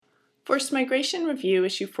Forced Migration Review,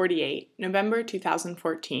 Issue 48, November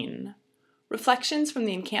 2014. Reflections from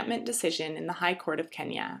the Encampment Decision in the High Court of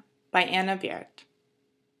Kenya, by Anna Viert.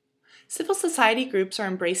 Civil society groups are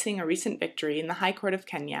embracing a recent victory in the High Court of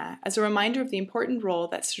Kenya as a reminder of the important role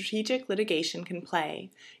that strategic litigation can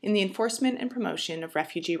play in the enforcement and promotion of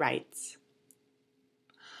refugee rights.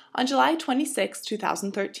 On July 26,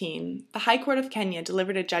 2013, the High Court of Kenya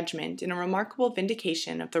delivered a judgment in a remarkable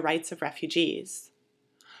vindication of the rights of refugees.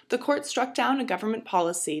 The court struck down a government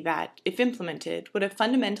policy that, if implemented, would have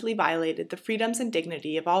fundamentally violated the freedoms and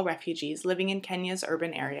dignity of all refugees living in Kenya's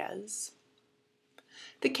urban areas.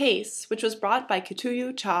 The case, which was brought by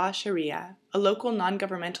Kituyu Cha Sheria, a local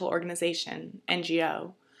non-governmental organization,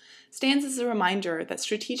 NGO, stands as a reminder that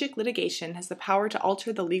strategic litigation has the power to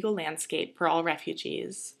alter the legal landscape for all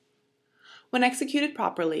refugees. When executed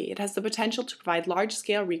properly, it has the potential to provide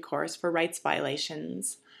large-scale recourse for rights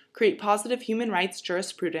violations, create positive human rights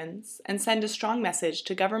jurisprudence, and send a strong message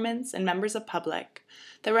to governments and members of public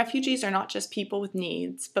that refugees are not just people with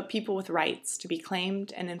needs, but people with rights to be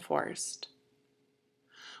claimed and enforced.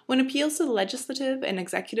 When appeals to the legislative and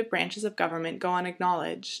executive branches of government go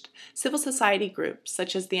unacknowledged, civil society groups,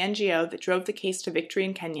 such as the NGO that drove the case to victory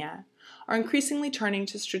in Kenya, are increasingly turning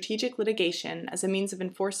to strategic litigation as a means of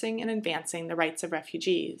enforcing and advancing the rights of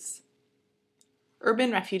refugees.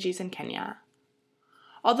 Urban refugees in Kenya.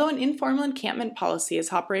 Although an informal encampment policy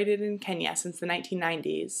has operated in Kenya since the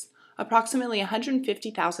 1990s, approximately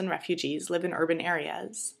 150,000 refugees live in urban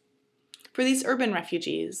areas. For these urban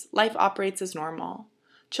refugees, life operates as normal.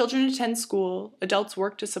 Children attend school, adults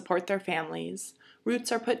work to support their families,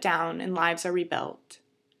 roots are put down, and lives are rebuilt.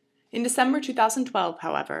 In December 2012,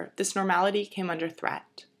 however, this normality came under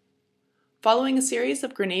threat. Following a series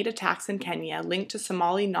of grenade attacks in Kenya linked to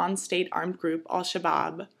Somali non-state armed group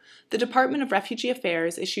Al-Shabaab, the Department of Refugee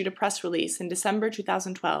Affairs issued a press release in December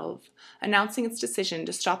 2012 announcing its decision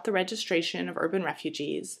to stop the registration of urban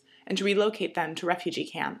refugees and to relocate them to refugee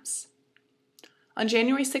camps. On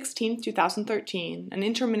January 16, 2013, an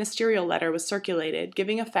interministerial letter was circulated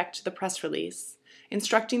giving effect to the press release,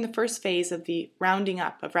 instructing the first phase of the rounding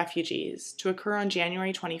up of refugees to occur on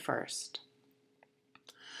January 21st.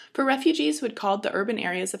 For refugees who had called the urban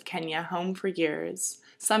areas of Kenya home for years,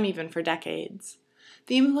 some even for decades,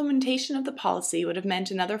 the implementation of the policy would have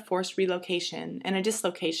meant another forced relocation and a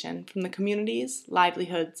dislocation from the communities,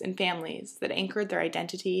 livelihoods, and families that anchored their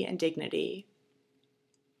identity and dignity.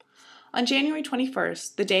 On January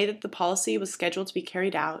 21st, the day that the policy was scheduled to be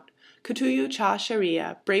carried out, Kituyu Cha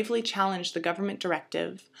Sheria bravely challenged the government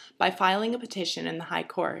directive by filing a petition in the High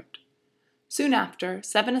Court. Soon after,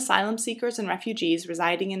 7 asylum seekers and refugees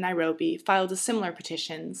residing in Nairobi filed a similar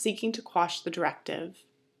petition seeking to quash the directive.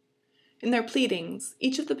 In their pleadings,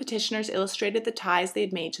 each of the petitioners illustrated the ties they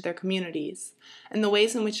had made to their communities and the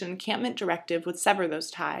ways in which an encampment directive would sever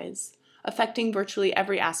those ties, affecting virtually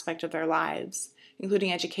every aspect of their lives,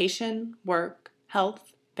 including education, work,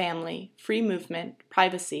 health, family, free movement,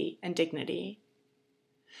 privacy, and dignity.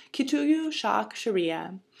 Kituyu Cha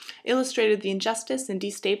Sheria illustrated the injustice and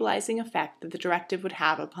destabilizing effect that the directive would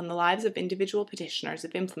have upon the lives of individual petitioners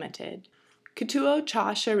if implemented. Kituyu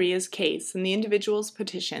Cha Sheria's case and the individuals'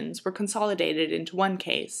 petitions were consolidated into one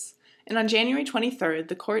case, and on January 23rd,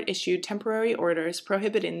 the court issued temporary orders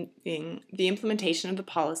prohibiting the implementation of the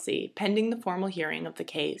policy pending the formal hearing of the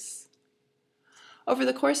case. Over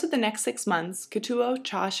the course of the next 6 months, Kituyu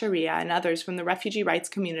Cha Sheria and others from the refugee rights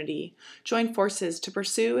community joined forces to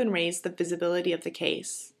pursue and raise the visibility of the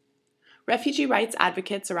case. Refugee rights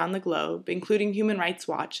advocates around the globe, including Human Rights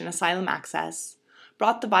Watch and Asylum Access,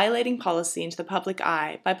 brought the violating policy into the public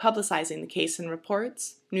eye by publicizing the case in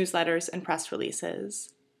reports, newsletters, and press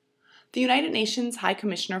releases. The United Nations High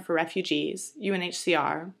Commissioner for Refugees,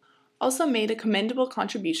 UNHCR, also made a commendable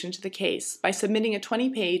contribution to the case by submitting a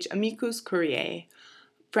 20-page amicus curiae,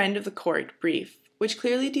 friend of the court, brief, which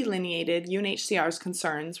clearly delineated UNHCR's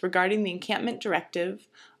concerns regarding the encampment directive,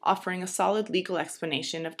 offering a solid legal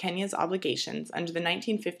explanation of Kenya's obligations under the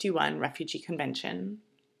 1951 Refugee Convention.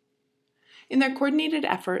 In their coordinated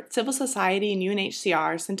effort, civil society and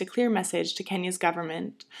UNHCR sent a clear message to Kenya's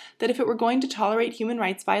government that if it were going to tolerate human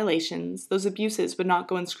rights violations, those abuses would not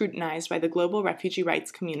go unscrutinized by the global refugee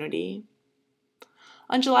rights community.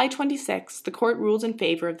 On July 26, the court ruled in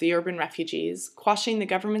favor of the urban refugees, quashing the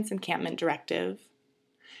government's encampment directive.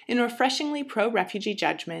 In a refreshingly pro-refugee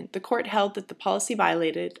judgment, the court held that the policy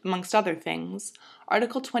violated, amongst other things,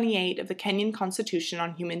 Article 28 of the Kenyan Constitution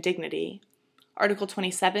on Human Dignity, Article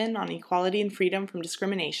 27 on equality and freedom from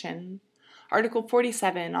discrimination, Article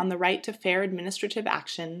 47 on the right to fair administrative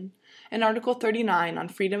action, and Article 39 on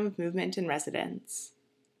freedom of movement and residence.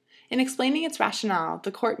 In explaining its rationale,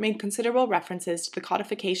 the Court made considerable references to the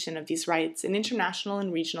codification of these rights in international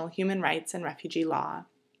and regional human rights and refugee law.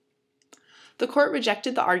 The Court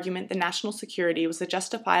rejected the argument that national security was a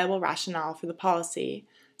justifiable rationale for the policy,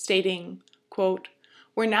 stating, quote,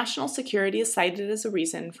 "Where national security is cited as a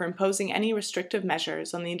reason for imposing any restrictive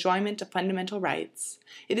measures on the enjoyment of fundamental rights,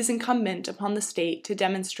 it is incumbent upon the state to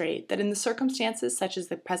demonstrate that in the circumstances such as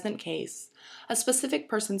the present case, a specific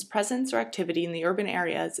person's presence or activity in the urban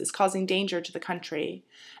areas is causing danger to the country,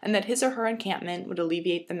 and that his or her encampment would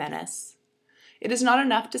alleviate the menace. It is not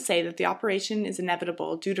enough to say that the operation is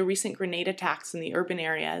inevitable due to recent grenade attacks in the urban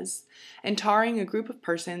areas, and tarring a group of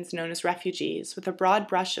persons known as refugees with a broad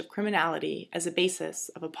brush of criminality as a basis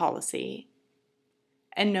of a policy."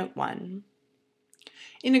 Endnote 1.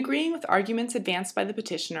 In agreeing with arguments advanced by the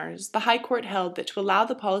petitioners, the High Court held that to allow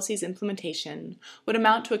the policy's implementation would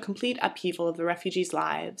amount to a complete upheaval of the refugees'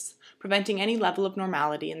 lives, preventing any level of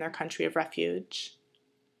normality in their country of refuge.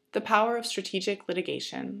 The power of strategic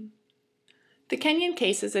litigation. The Kenyan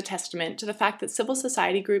case is a testament to the fact that civil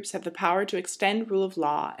society groups have the power to extend rule of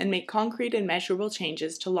law and make concrete and measurable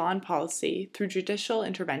changes to law and policy through judicial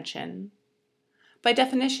intervention. By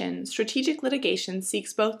definition, strategic litigation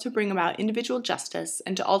seeks both to bring about individual justice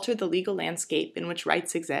and to alter the legal landscape in which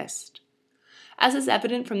rights exist. As is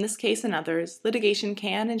evident from this case and others, litigation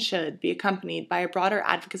can and should be accompanied by a broader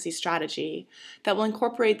advocacy strategy that will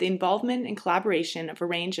incorporate the involvement and collaboration of a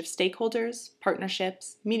range of stakeholders,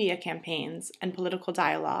 partnerships, media campaigns, and political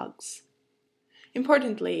dialogues.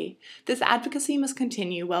 Importantly, this advocacy must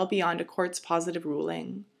continue well beyond a court's positive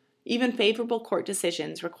ruling. Even favorable court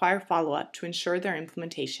decisions require follow-up to ensure their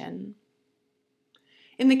implementation.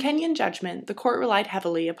 In the Kenyan judgment, the court relied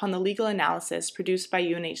heavily upon the legal analysis produced by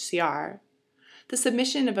UNHCR. The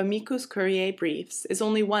submission of amicus curiae briefs is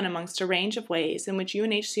only one amongst a range of ways in which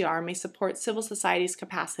UNHCR may support civil society's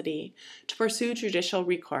capacity to pursue judicial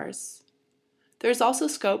recourse. There is also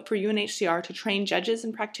scope for UNHCR to train judges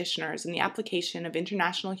and practitioners in the application of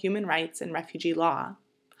international human rights and refugee law,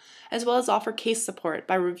 as well as offer case support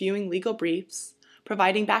by reviewing legal briefs,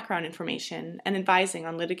 providing background information, and advising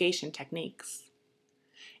on litigation techniques.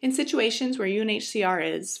 In situations where UNHCR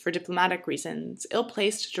is, for diplomatic reasons,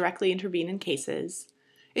 ill-placed to directly intervene in cases,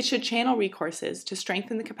 it should channel recourses to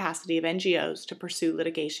strengthen the capacity of NGOs to pursue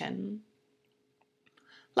litigation.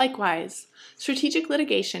 Likewise, strategic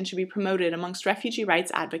litigation should be promoted amongst refugee rights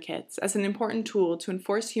advocates as an important tool to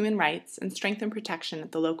enforce human rights and strengthen protection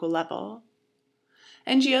at the local level.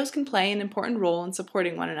 NGOs can play an important role in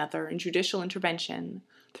supporting one another in judicial intervention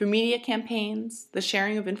through media campaigns, the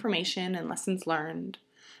sharing of information and lessons learned,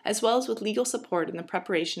 as well as with legal support in the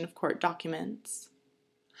preparation of court documents.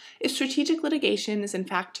 If strategic litigation is in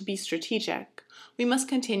fact to be strategic, we must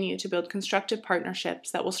continue to build constructive partnerships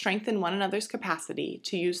that will strengthen one another's capacity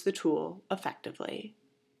to use the tool effectively.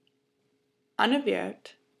 Anna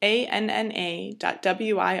Wirth, ANNA.WIRTH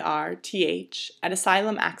at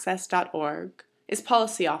asylumaccess.org, is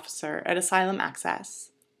Policy Officer at Asylum Access,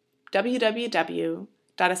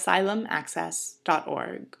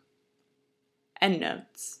 www.asylumaccess.org.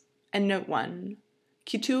 Endnotes. Endnote 1.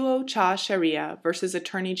 Kituo Cha Sharia v.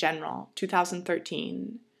 Attorney General,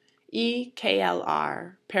 2013.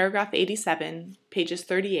 EKLR, paragraph 87, pages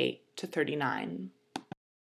 38 to 39.